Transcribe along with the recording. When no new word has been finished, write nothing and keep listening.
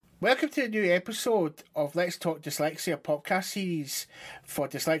Welcome to a new episode of Let's Talk Dyslexia podcast series for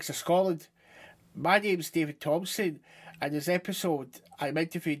Dyslexia Scotland. My name's David Thompson, and in this episode I'm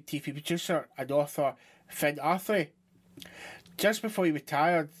interviewing TV producer and author Finn Arthur. Just before he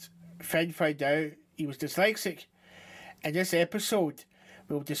retired, Finn found out he was dyslexic. In this episode,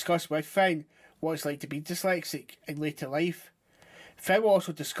 we'll discuss with Finn what it's like to be dyslexic in later life. Finn will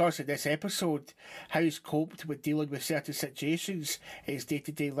also discuss in this episode how he's coped with dealing with certain situations in his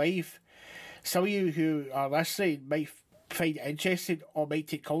day-to-day life. Some of you who are listening might find it interesting or might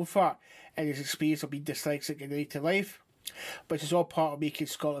take comfort in his experience of being dyslexic in later life, which is all part of making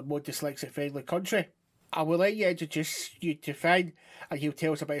Scotland a more dyslexic-friendly country. I will let you introduce you to Finn, and he'll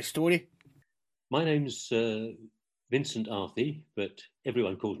tell us about his story. My name's Vincent Arthur, but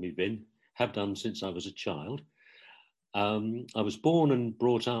everyone calls me Vin, have done since I was a child. I was born and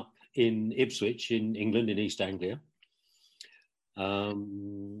brought up in Ipswich in England, in East Anglia.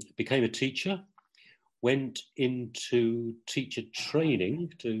 Became a teacher, went into teacher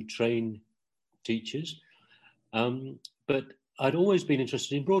training to train teachers, but I'd always been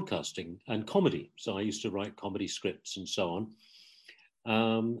interested in broadcasting and comedy. So I used to write comedy scripts and so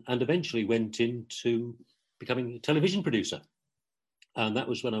on, and eventually went into becoming a television producer. And that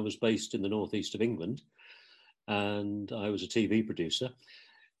was when I was based in the northeast of England. And I was a TV producer.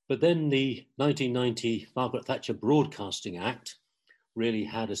 But then the 1990 Margaret Thatcher Broadcasting Act really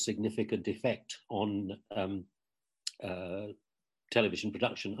had a significant effect on television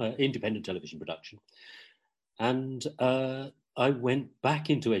production, independent television production. And I went back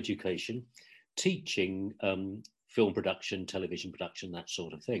into education, teaching film production, television production, that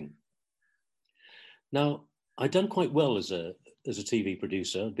sort of thing. Now, I'd done quite well as a TV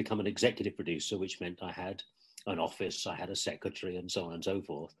producer, become an executive producer, which meant I had an office, I had a secretary, and so on and so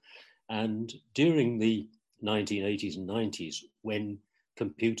forth. And during the 1980s and 90s, when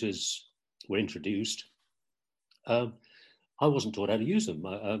computers were introduced, I wasn't taught how to use them.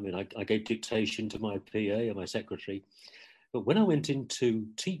 I gave dictation to my PA and my secretary. But when I went into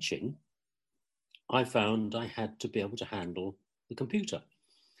teaching, I found I had to be able to handle the computer.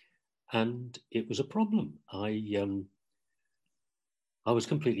 And it was a problem. I was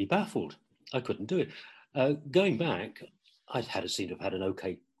completely baffled. I couldn't do it. Going back, I seemed to have had an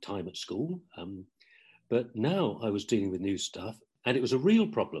okay time at school, but now I was dealing with new stuff, and it was a real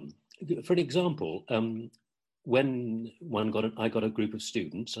problem. For an example, when I got a group of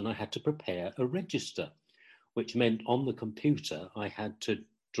students, and I had to prepare a register, which meant on the computer I had to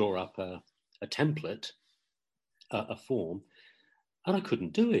draw up a template, a form, and I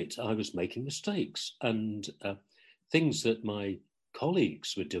couldn't do it. I was making mistakes, and things that my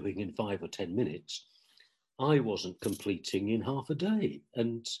colleagues were doing in 5 or 10 minutes, I wasn't completing in half a day.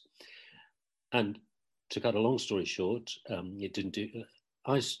 And to cut a long story short, it didn't do.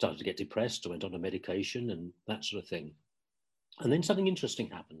 I started to get depressed. I went on a medication and that sort of thing. And then something interesting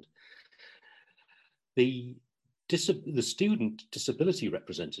happened. The student disability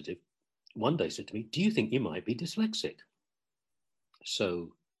representative one day said to me, "Do you think you might be dyslexic?"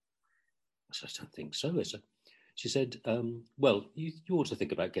 So I said, "I don't think so." She said, "Well, you ought to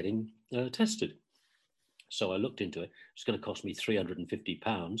think about getting tested." So I looked into it. It's going to cost me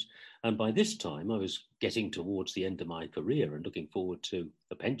 £350. And by this time, I was getting towards the end of my career and looking forward to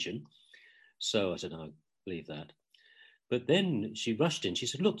a pension. So I said, "No, leave that." But then she rushed in. She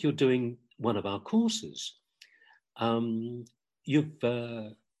said, "Look, you're doing one of our courses. You're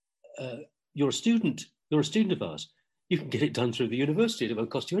a student. You're a student of ours. You can get it done through the university. It won't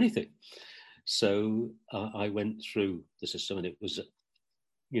cost you anything." So I went through the system, and it was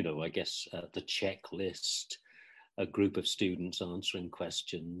I guess the checklist, a group of students answering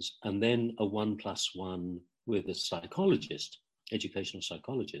questions, and then a 1+1 with a psychologist, educational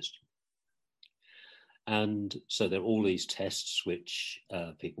psychologist. And so there are all these tests which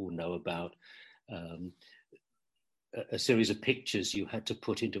people know about, a series of pictures you had to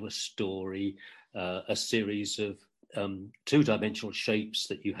put into a story, a series of two-dimensional shapes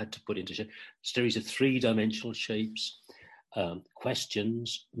that you had to put into shape, a series of three-dimensional shapes,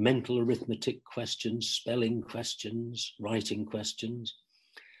 questions, mental arithmetic questions, spelling questions, writing questions.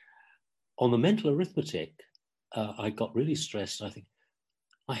 On the mental arithmetic, I got really stressed. I think,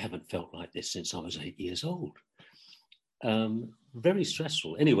 I haven't felt like this since I was 8 years old. Very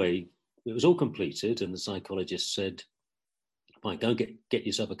stressful. Anyway, it was all completed, and the psychologist said, "Fine, go and get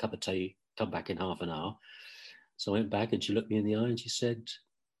yourself a cup of tea, come back in half an hour." So I went back, and she looked me in the eye and she said,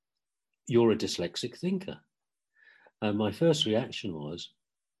 "You're a dyslexic thinker." And my first reaction was,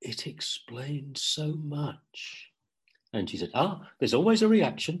 it explained so much. And she said, there's always a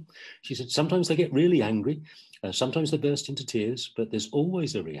reaction. She said, sometimes they get really angry. Sometimes they burst into tears, but there's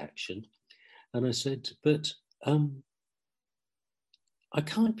always a reaction. And I said, but I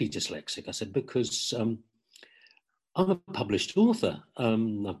can't be dyslexic. I said, because I'm a published author.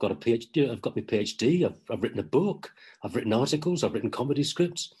 I've got a PhD. I've got my PhD. I've written a book. I've written articles. I've written comedy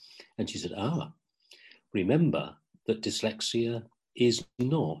scripts. And she said, remember that dyslexia is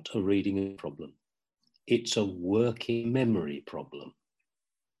not a reading problem. It's a working memory problem.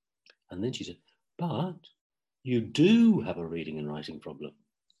 And then she said, but you do have a reading and writing problem.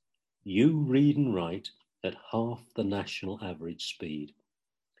 You read and write at half the national average speed.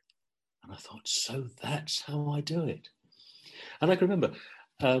 And I thought, so that's how I do it. And I can remember,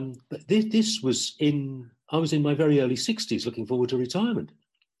 but this was I was in my very early 60s looking forward to retirement.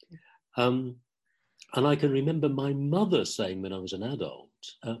 And I can remember my mother saying when I was an adult,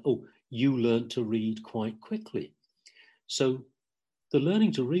 you learn to read quite quickly. So the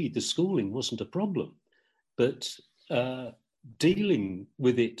learning to read, the schooling wasn't a problem, but dealing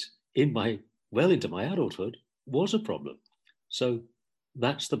with it into my adulthood was a problem. So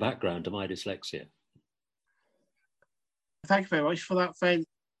that's the background to my dyslexia. Thank you very much for that, Finn.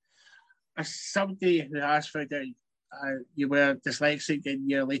 As somebody who has found out you were dyslexic in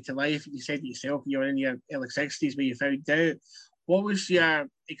your later life, you said yourself you were in your early 60s when you found out. What was your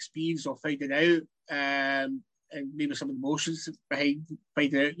experience of finding out, and maybe some of the emotions behind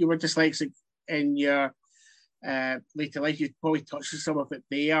finding out you were dyslexic in your later life? You probably touched on some of it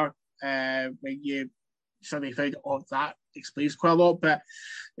there when you suddenly found out that explains quite a lot, but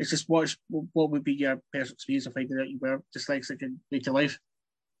it's just what would be your personal experience of finding out you were dyslexic in later life?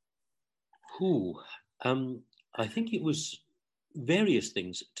 I think it was various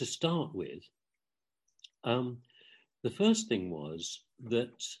things to start with. The first thing was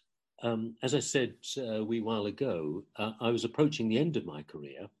that, as I said a wee while ago, I was approaching the end of my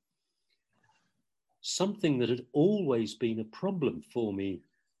career. Something that had always been a problem for me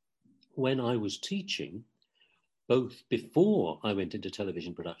when I was teaching, both before I went into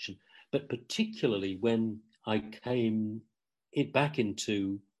television production, but particularly when I came back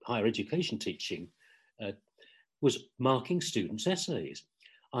into higher education teaching, was marking students' essays.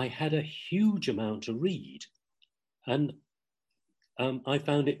 I had a huge amount to read, and I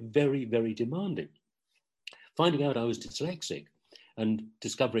found it very, very demanding. Finding out I was dyslexic and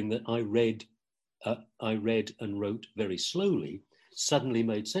discovering that I read and wrote very slowly suddenly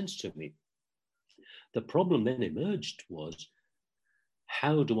made sense to me. The problem then emerged was,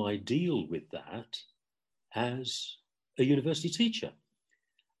 how do I deal with that as a university teacher?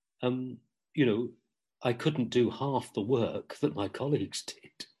 I couldn't do half the work that my colleagues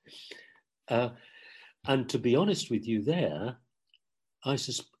did. And to be honest with you there,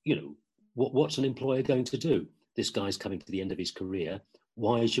 what's an employer going to do? This guy's coming to the end of his career.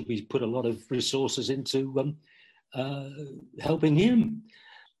 Why should we put a lot of resources into helping him?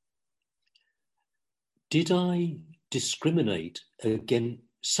 Did I discriminate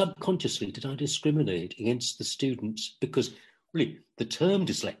subconsciously, did I discriminate against the students? Because really, the term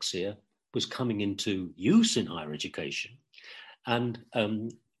dyslexia was coming into use in higher education, and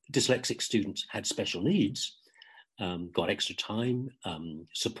dyslexic students had special needs, got extra time,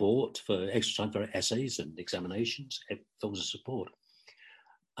 support for extra time for essays and examinations, forms of support.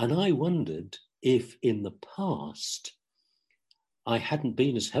 And I wondered if in the past I hadn't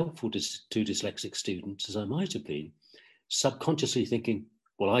been as helpful to dyslexic students as I might have been, subconsciously thinking,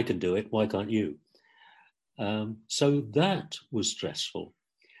 well, I can do it, why can't you? So that was stressful.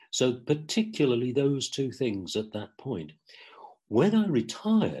 So particularly those two things at that point. When I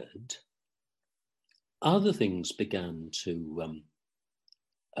retired, other things began to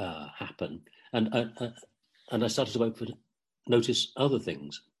happen, and I started to notice other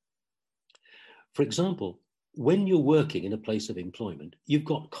things. For example, when you're working in a place of employment, you've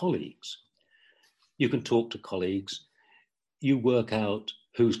got colleagues. You can talk to colleagues. You work out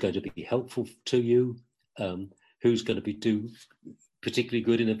who's going to be helpful to you, who's going to be particularly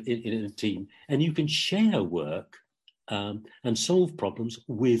good in a team, and you can share work and solve problems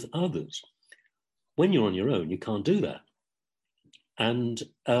with others. When you're on your own, you can't do that. And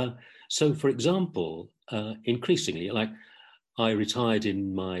so, for example, increasingly, like I retired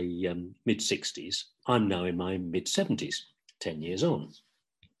in my mid-60s, I'm now in my mid-70s, 10 years on.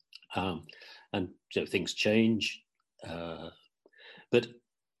 And so things change. But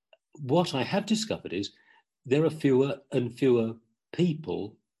what I have discovered is there are fewer and fewer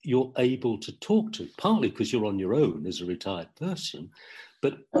people you're able to talk to, partly because you're on your own as a retired person,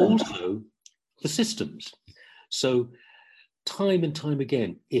 but also the systems. So time and time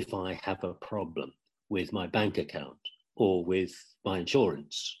again, if I have a problem with my bank account or with my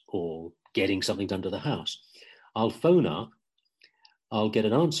insurance or getting something done to the house. I'll phone up, I'll get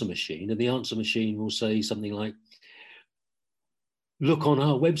an answer machine, and the answer machine will say something like, look on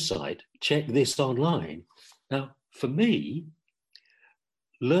our website, check this online. Now, for me,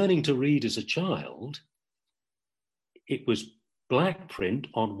 learning to read as a child, it was black print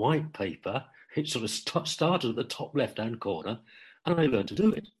on white paper. It sort of started at the top left-hand corner, and I learned to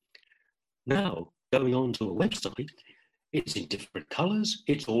do it. Now, going onto a website, it's in different colors,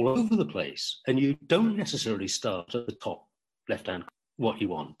 it's all over the place, and you don't necessarily start at the top left-hand what you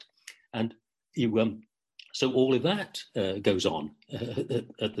want. And you so all of that goes on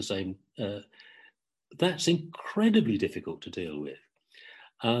at the same. That's incredibly difficult to deal with.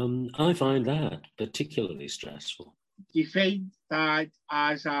 I find that particularly stressful. Do you find that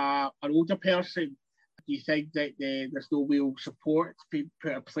as an older person, do you think that there's no real support to be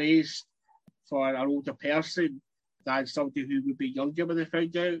put in place for an older person than somebody who would be younger when they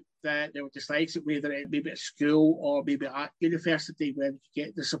found out that they were dyslexic, whether it maybe at school or maybe at university, where you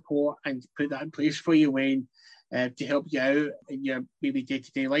get the support and put that in place for you when to help you out in your maybe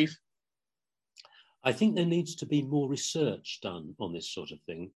day-to-day life? I think there needs to be more research done on this sort of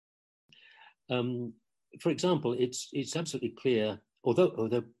thing. For example, it's absolutely clear,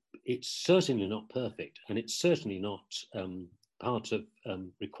 although it's certainly not perfect, and it's certainly not part of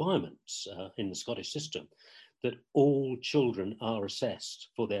requirements in the Scottish system, that all children are assessed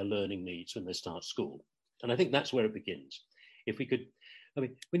for their learning needs when they start school. And I think that's where it begins. If we could,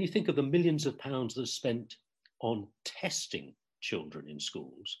 when you think of the millions of pounds that are spent on testing children in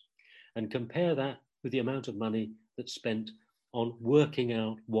schools, and compare that with the amount of money that's spent on working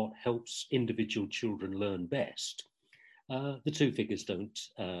out what helps individual children learn best, the two figures don't,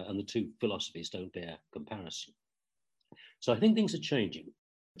 and the two philosophies don't bear comparison. So I think things are changing.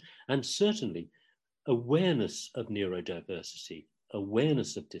 And certainly awareness of neurodiversity,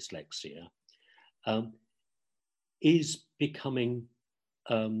 awareness of dyslexia is becoming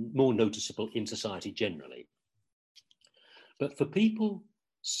more noticeable in society generally. But for people,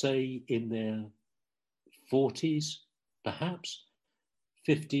 say, in their 40s, perhaps,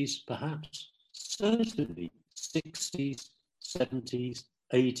 50s, perhaps, certainly 60s, 70s,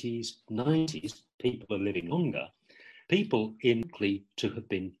 80s, 90s, people are living longer, people likely to have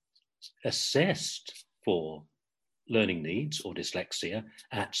been assessed for learning needs or dyslexia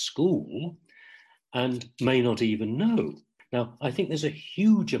at school and may not even know. Now, I think there's a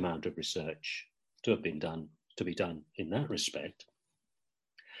huge amount of research to be done in that respect.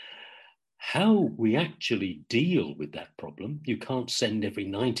 How we actually deal with that problem, you can't send every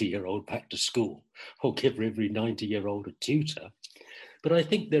 90-year-old back to school or give every 90-year-old a tutor, but I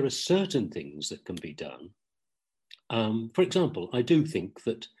think there are certain things that can be done. For example, I do think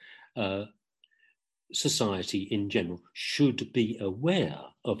that society in general should be aware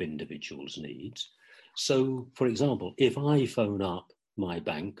of individuals' needs. So, for example, if I phone up my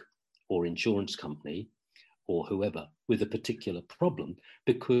bank or insurance company or whoever with a particular problem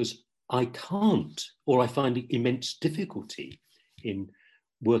because I can't, or I find immense difficulty in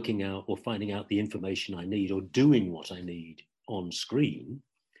working out or finding out the information I need or doing what I need on screen,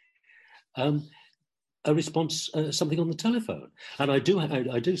 a response, something on the telephone. And I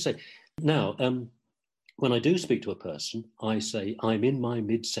do say, now, when I do speak to a person, I say, I'm in my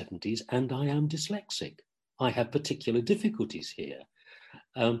mid-70s and I am dyslexic. I have particular difficulties here.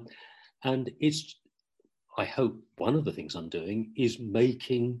 And I hope one of the things I'm doing is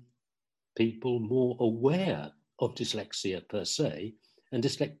making people more aware of dyslexia per se and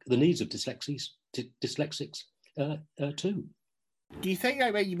the needs of dyslexics too. Do you think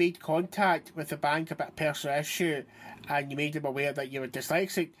that when you made contact with the bank about a personal issue and you made them aware that you were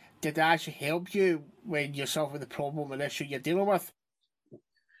dyslexic, did that actually help you when you're solving the problem and issue you're dealing with?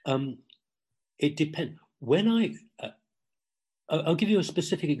 It depends. I'll give you a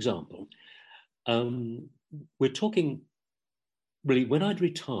specific example. We're talking really when I'd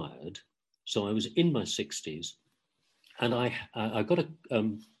retired, so I was in my 60s, and I got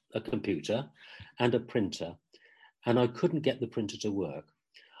a computer and a printer, and I couldn't get the printer to work.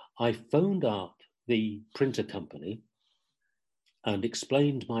 I phoned up the printer company and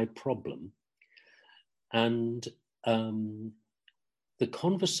explained my problem, and the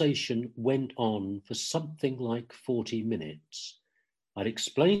conversation went on for something like 40 minutes. I'd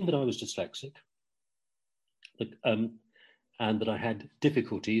explained that I was dyslexic, and that I had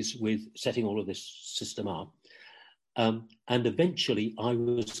difficulties with setting all of this system up. And eventually I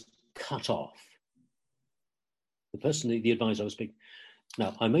was cut off. The person, the advisor I was speaking.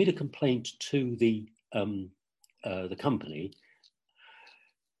 Now, I made a complaint to the company.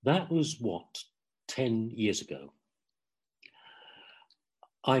 That was 10 years ago.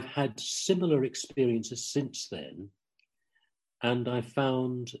 I've had similar experiences since then, and I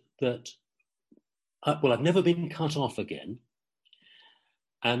found that, I've never been cut off again,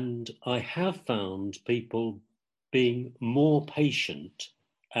 and I have found people being more patient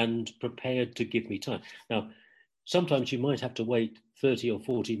and prepared to give me time. Now, sometimes you might have to wait 30 or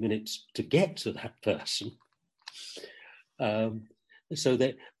 40 minutes to get to that person.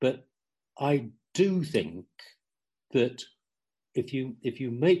 But I do think that if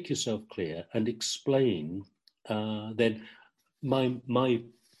you make yourself clear and explain, then my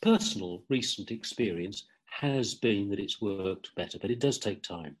personal recent experience has been that it's worked better, but it does take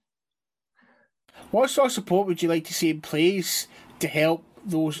time. What sort of support would you like to see in place to help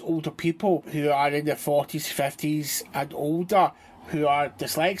those older people who are in their 40s, 50s and older who are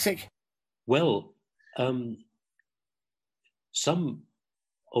dyslexic? Well, some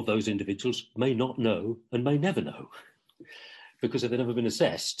of those individuals may not know and may never know, because if they've never been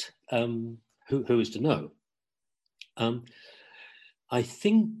assessed, who is to know? I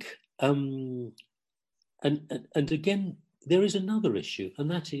think, and again, there is another issue,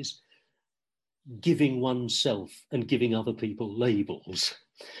 and that is giving oneself and giving other people labels.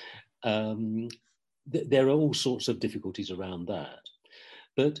 There are all sorts of difficulties around that.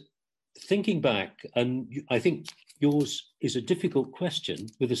 But thinking back, and I think yours is a difficult question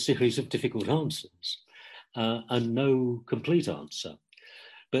with a series of difficult answers, and no complete answer.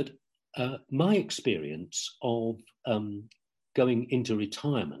 But my experience of going into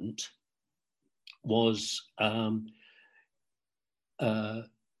retirement was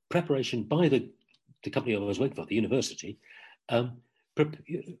preparation by the company I was working for, the university,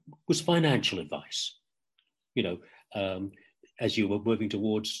 was financial advice. As you were moving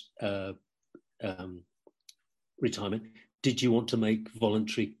towards retirement, did you want to make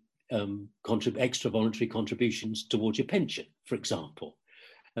voluntary extra voluntary contributions towards your pension, for example?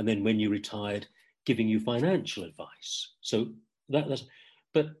 And then when you retired, giving you financial advice. So that's,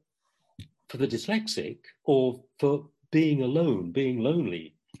 but for the dyslexic, or for being alone, being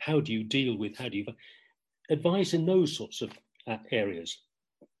lonely, how do you advice in those sorts of areas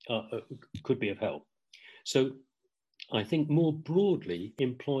could be of help. So I think more broadly,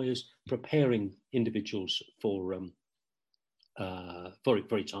 employers preparing individuals for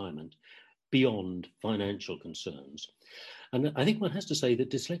retirement beyond financial concerns. And I think one has to say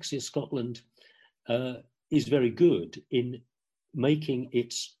that Dyslexia Scotland is very good in making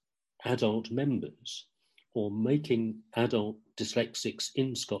its adult members, or making adult dyslexics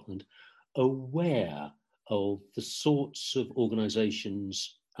in Scotland, aware of the sorts of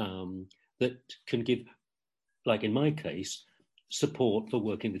organisations that can give, like in my case, support for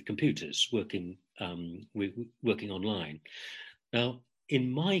working with computers, working online. Now,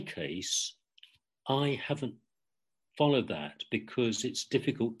 in my case, I haven't followed that because it's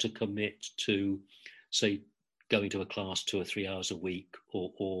difficult to commit to, say, going to a class 2 or 3 hours a week,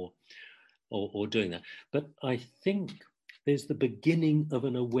 or doing that. But I think there's the beginning of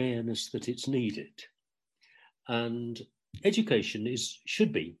an awareness that it's needed, and education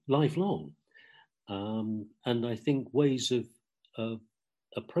should be lifelong. And I think ways of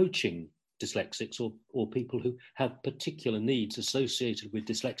approaching dyslexics or people who have particular needs associated with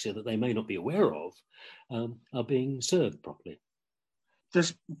dyslexia that they may not be aware of are being served properly.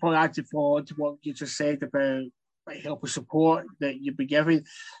 Just for adding forward to what you just said about help and support that you've been given,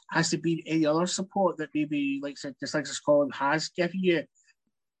 has there been any other support that maybe, like I said, Dyslexia Scotland has given you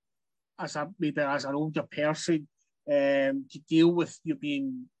as an older person to deal with you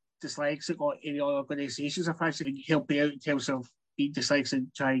being dyslexic, or any other organisations have actually helped you out in terms of being dyslexic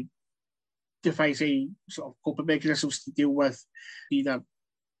and try to devise a sort of coping mechanisms to deal with being a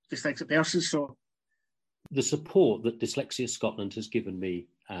dyslexic person? So the support that Dyslexia Scotland has given me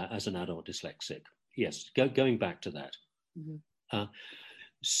as an adult dyslexic, yes, going back to that. Mm-hmm.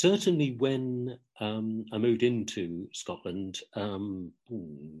 Certainly when I moved into Scotland 12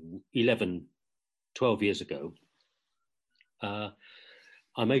 years ago,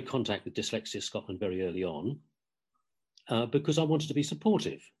 I made contact with Dyslexia Scotland very early on because I wanted to be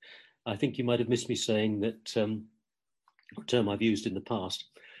supportive. I think you might have missed me saying that, a term I've used in the past,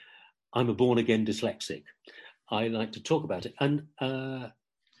 I'm a born-again dyslexic. I like to talk about it and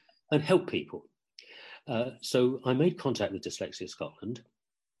help people. So I made contact with Dyslexia Scotland,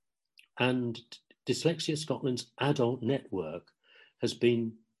 and Dyslexia Scotland's adult network has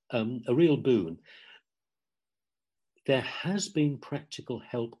been a real boon. There has been practical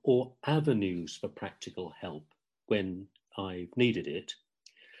help or avenues for practical help when I've needed it.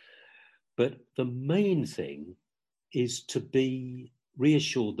 But the main thing is to be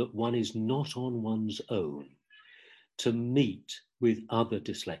reassured that one is not on one's own, to meet with other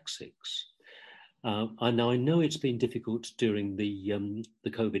dyslexics. I know it's been difficult during the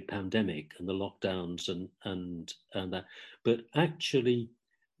COVID pandemic and the lockdowns and that, but actually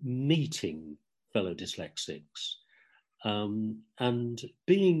meeting fellow dyslexics and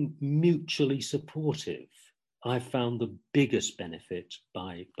being mutually supportive, I found the biggest benefit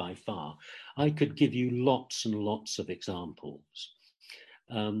by far. I could give you lots and lots of examples,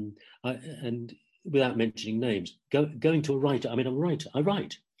 and without mentioning names, going to a writer. I mean, I'm a writer. I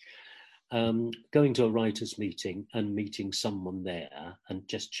write. Going to a writers' meeting and meeting someone there and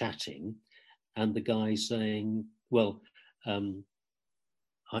just chatting, and the guy saying, "Well, I'm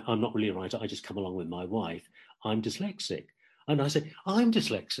not really a writer. I just come along with my wife. I'm dyslexic," and I say, "I'm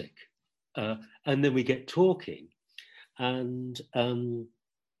dyslexic," and then we get talking, and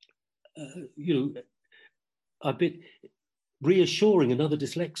a bit reassuring another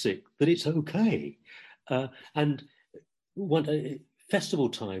dyslexic that it's okay, and one. Festival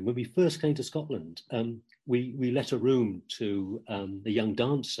time, when we first came to Scotland, we let a room to a young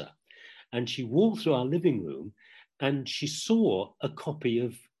dancer, and she walked through our living room and she saw an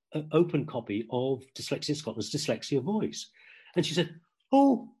open copy of Dyslexia Scotland's Dyslexia Voice. And she said,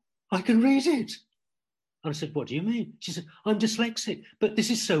 "Oh, I can read it." And I said, "What do you mean?" She said, "I'm dyslexic, but this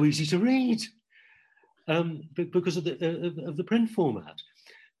is so easy to read because of the print format.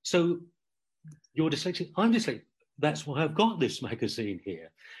 So you're dyslexic, I'm dyslexic. That's why I've got this magazine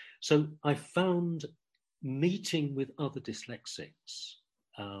here." So I found meeting with other dyslexics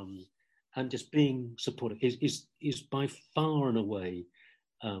and just being supportive is by far and away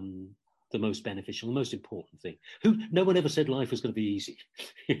the most beneficial, the most important thing. No one ever said life was going to be easy,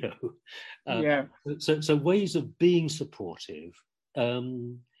 Yeah. So ways of being supportive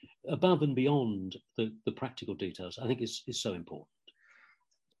above and beyond the practical details, I think is so important.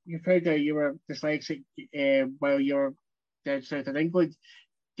 You found out you were dyslexic while you were down south in England.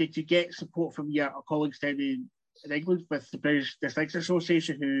 Did you get support from your colleagues down in England with the British Dyslexia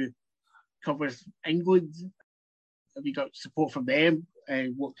Association, who covers England? Have you got support from them?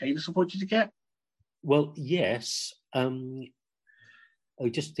 What kind of support did you get? Well, yes.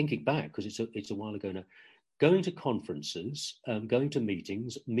 Just thinking back, because it's a while ago now, going to conferences, going to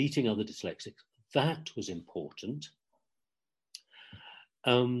meetings, meeting other dyslexics, that was important.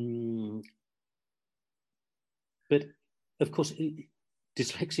 But of course, the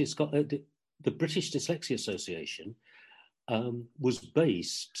British Dyslexia Association was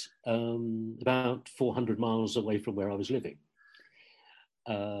based about 400 miles away from where I was living.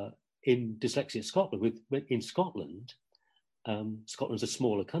 In Dyslexia Scotland, in Scotland, Scotland's a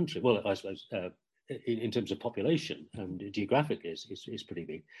smaller country. Well, I suppose in terms of population and geographically, it's pretty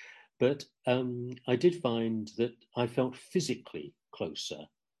big. But I did find that I felt physically closer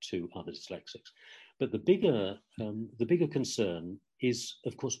to other dyslexics. But the bigger concern is,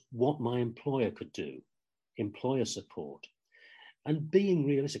 of course, what my employer could do, employer support, and being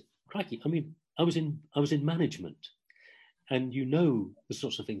realistic. Crikey, I mean, I was in management, and you know the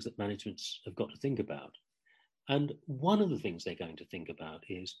sorts of things that managements have got to think about. And one of the things they're going to think about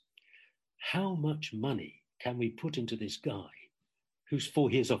is how much money can we put into this guy who's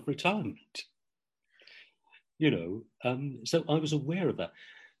 4 years off retirement? So I was aware of that.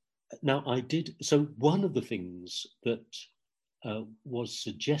 Now so one of the things that was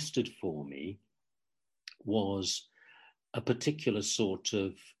suggested for me was a particular sort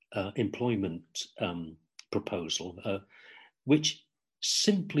of employment proposal, which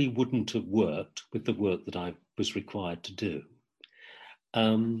simply wouldn't have worked with the work that I was required to do.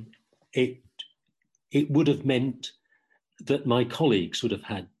 It would have meant that my colleagues would have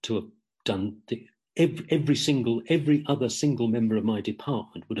had to have done every other single member of my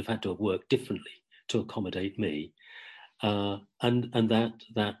department would have had to have worked differently to accommodate me, and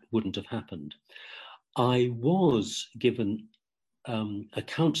that wouldn't have happened. I was given a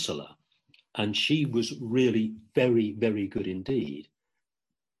counsellor, and she was really very, very good indeed.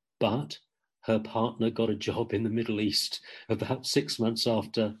 But her partner got a job in the Middle East about 6 months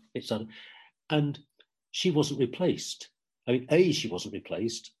after it started, and she wasn't replaced. I mean, she wasn't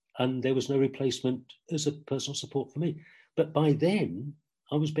replaced, and there was no replacement as a personal support for me. But by then,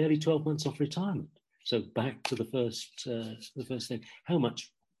 I was barely 12 months off retirement. So back to the first thing: how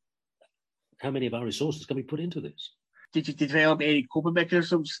many of our resources can we put into this? Did you develop any coping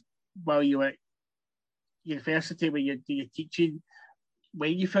mechanisms while you were at university, when you're teaching,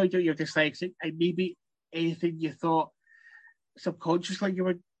 when you found out you're dyslexic, and maybe anything you thought subconsciously you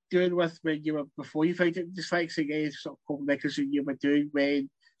were doing with when you were, before you found out dyslexic, any sort of coping mechanism you were doing when,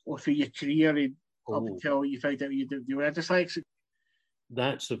 or through your career and up until you found out you were dyslexic?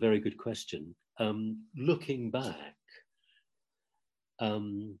 That's a very good question. Looking back,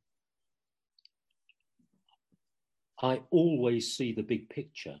 I always see the big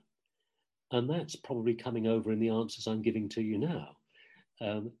picture, and that's probably coming over in the answers I'm giving to you now.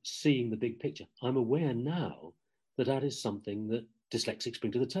 Seeing the big picture. I'm aware now that that is something that dyslexics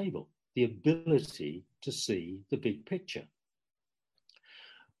bring to the table, the ability to see the big picture.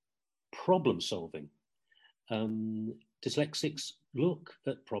 Problem solving. Dyslexics look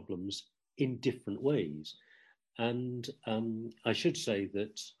at problems in different ways. And I should say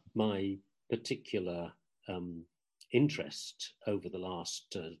that my particular interest over the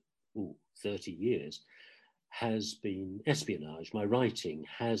last 30 years has been espionage. My writing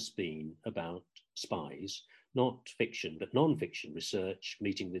has been about spies, not fiction, but non-fiction research,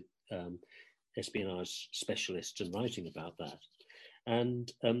 meeting with espionage specialists and writing about that.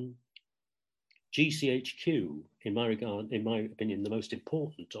 And GCHQ, in my opinion, the most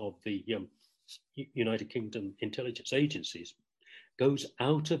important of the United Kingdom intelligence agencies, goes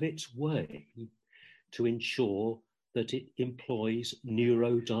out of its way to ensure that it employs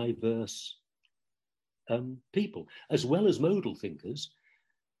neurodiverse people, as well as modal thinkers,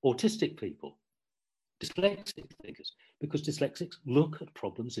 autistic people, dyslexic thinkers, because dyslexics look at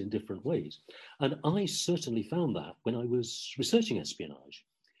problems in different ways. And I certainly found that when I was researching espionage,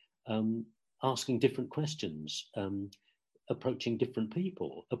 asking different questions, approaching different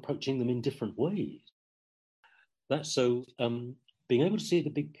people, approaching them in different ways. That's so being able to see the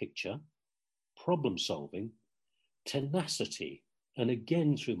big picture, problem solving, tenacity. And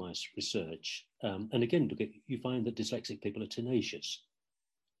again, through my research, and again, you find that dyslexic people are tenacious.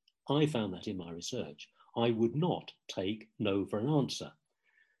 I found that in my research. I would not take no for an answer.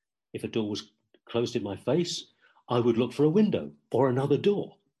 If a door was closed in my face, I would look for a window or another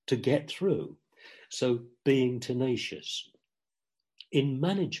door to get through. So being tenacious. In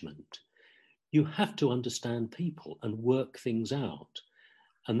management, you have to understand people and work things out.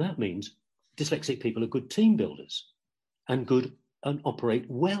 And that means dyslexic people are good team builders and operate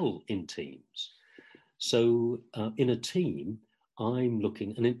well in teams. So in a team, I'm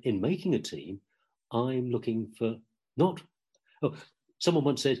looking, and in making a team, I'm looking for someone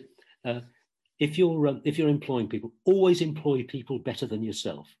once said, if you're employing people, always employ people better than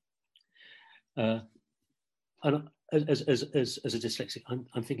yourself. And as a dyslexic,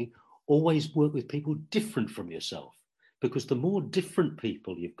 I'm thinking, always work with people different from yourself, because the more different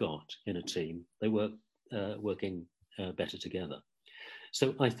people you've got in a team, they work working better together.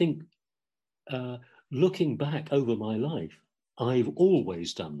 So I think looking back over my life, I've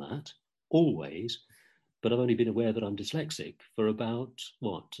always done that, always, but I've only been aware that I'm dyslexic for about,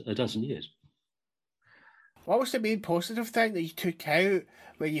 a dozen years. What was the main positive thing that you took out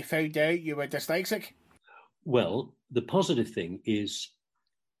when you found out you were dyslexic? Well, the positive thing is,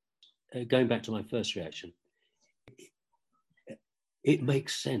 going back to my first reaction, it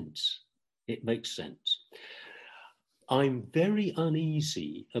makes sense. It makes sense. I'm very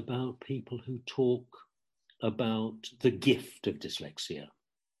uneasy about people who talk about the gift of dyslexia.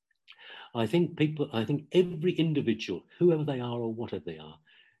 I think every individual, whoever they are or whatever they are,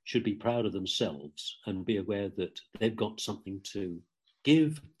 should be proud of themselves and be aware that they've got something to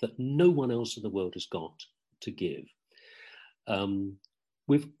give that no one else in the world has got to give.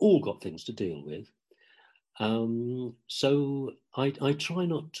 We've all got things to deal with. So I try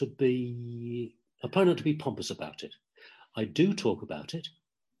not to be pompous about it. I do talk about it.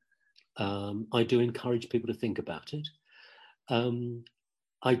 I do encourage people to think about it.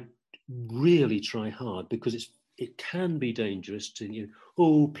 I really try hard, because it can be dangerous to,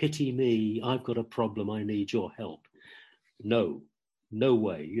 oh, pity me, I've got a problem, I need your help. No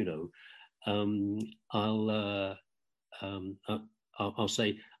way, I'll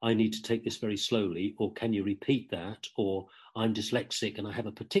say, I need to take this very slowly, or can you repeat that? Or I'm dyslexic and I have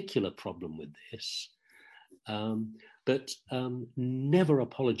a particular problem with this. But never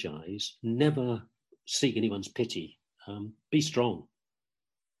apologize, never seek anyone's pity. Be strong.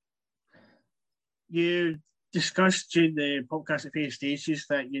 You discussed during the podcast at various stages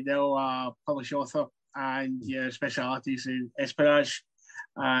that you're now a published author and your specialities in espionage.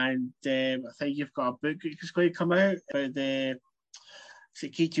 And I think you've got a book that's going to come out about the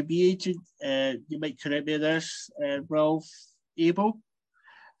KGB agent. You might correct me on this, Ralph Abel.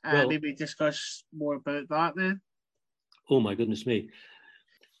 Maybe discuss more about that then. Oh my goodness me.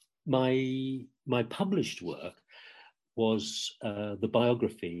 My published work was the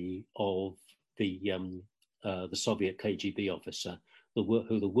biography of the Soviet KGB officer,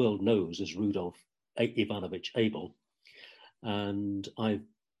 who the world knows as Rudolf Ivanovich Abel. And my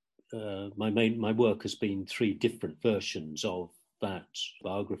work has been 3 different versions of that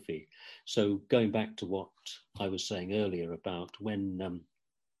biography. So going back to what I was saying earlier about when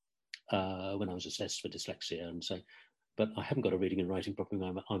I was assessed for dyslexia and say, but I haven't got a reading and writing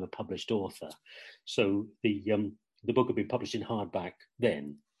problem. I'm a published author. So the book had been published in hardback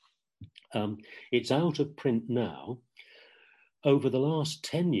then. It's out of print now. Over the last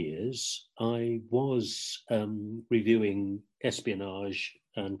 10 years, I was reviewing espionage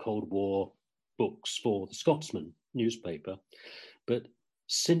and Cold War books for the Scotsman newspaper. But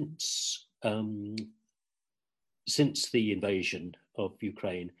since the invasion of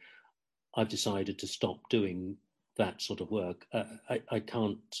Ukraine, I've decided to stop doing that sort of work. I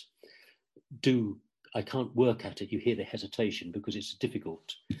can't work at it. You hear the hesitation because it's a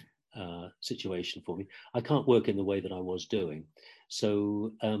difficult situation for me. I can't work in the way that I was doing.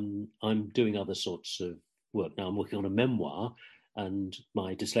 So I'm doing other sorts of work now. I'm working on a memoir, and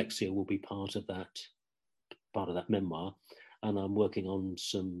my dyslexia will be part of that memoir. And I'm working on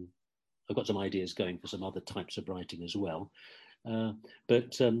I've got some ideas going for some other types of writing as well.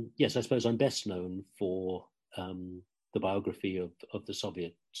 But yes, I suppose I'm best known for the biography of the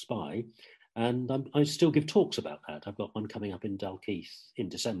Soviet spy. And I still give talks about that. I've got one coming up in Dalkeith in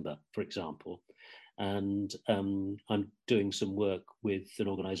December, for example. And I'm doing some work with an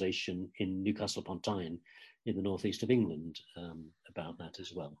organisation in Newcastle upon Tyne in the northeast of England about that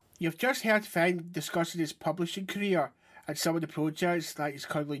as well. You've just heard Finn discussing his publishing career and some of the projects that he's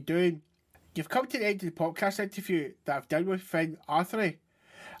currently doing. You've come to the end of the podcast interview that I've done with Finn Arthurey.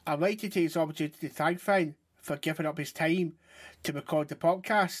 I'd like to take this opportunity to thank Finn for giving up his time to record the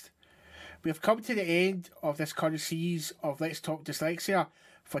podcast. We have come to the end of this current series of Let's Talk Dyslexia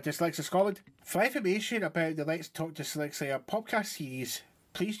for Dyslexia Scotland. For information about the Let's Talk Dyslexia podcast series,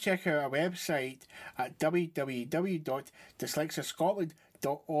 please check out our website at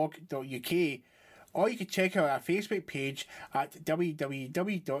www.dyslexiascotland.org.uk, or you can check out our Facebook page at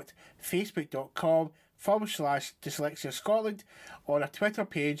www.facebook.com/Dyslexia Scotland, or our Twitter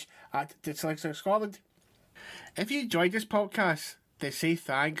page at Dyslexia Scotland. If you enjoyed this podcast, then say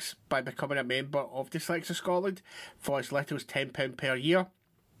thanks by becoming a member of Dyslexia Scotland for as little as £10 per year.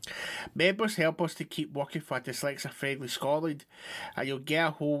 Members help us to keep working for dyslexia-friendly Scotland, and you'll get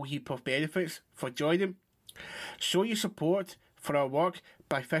a whole heap of benefits for joining. Show your support for our work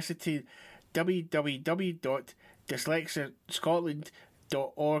by visiting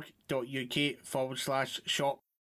www.dyslexiascotland.org.uk/shop.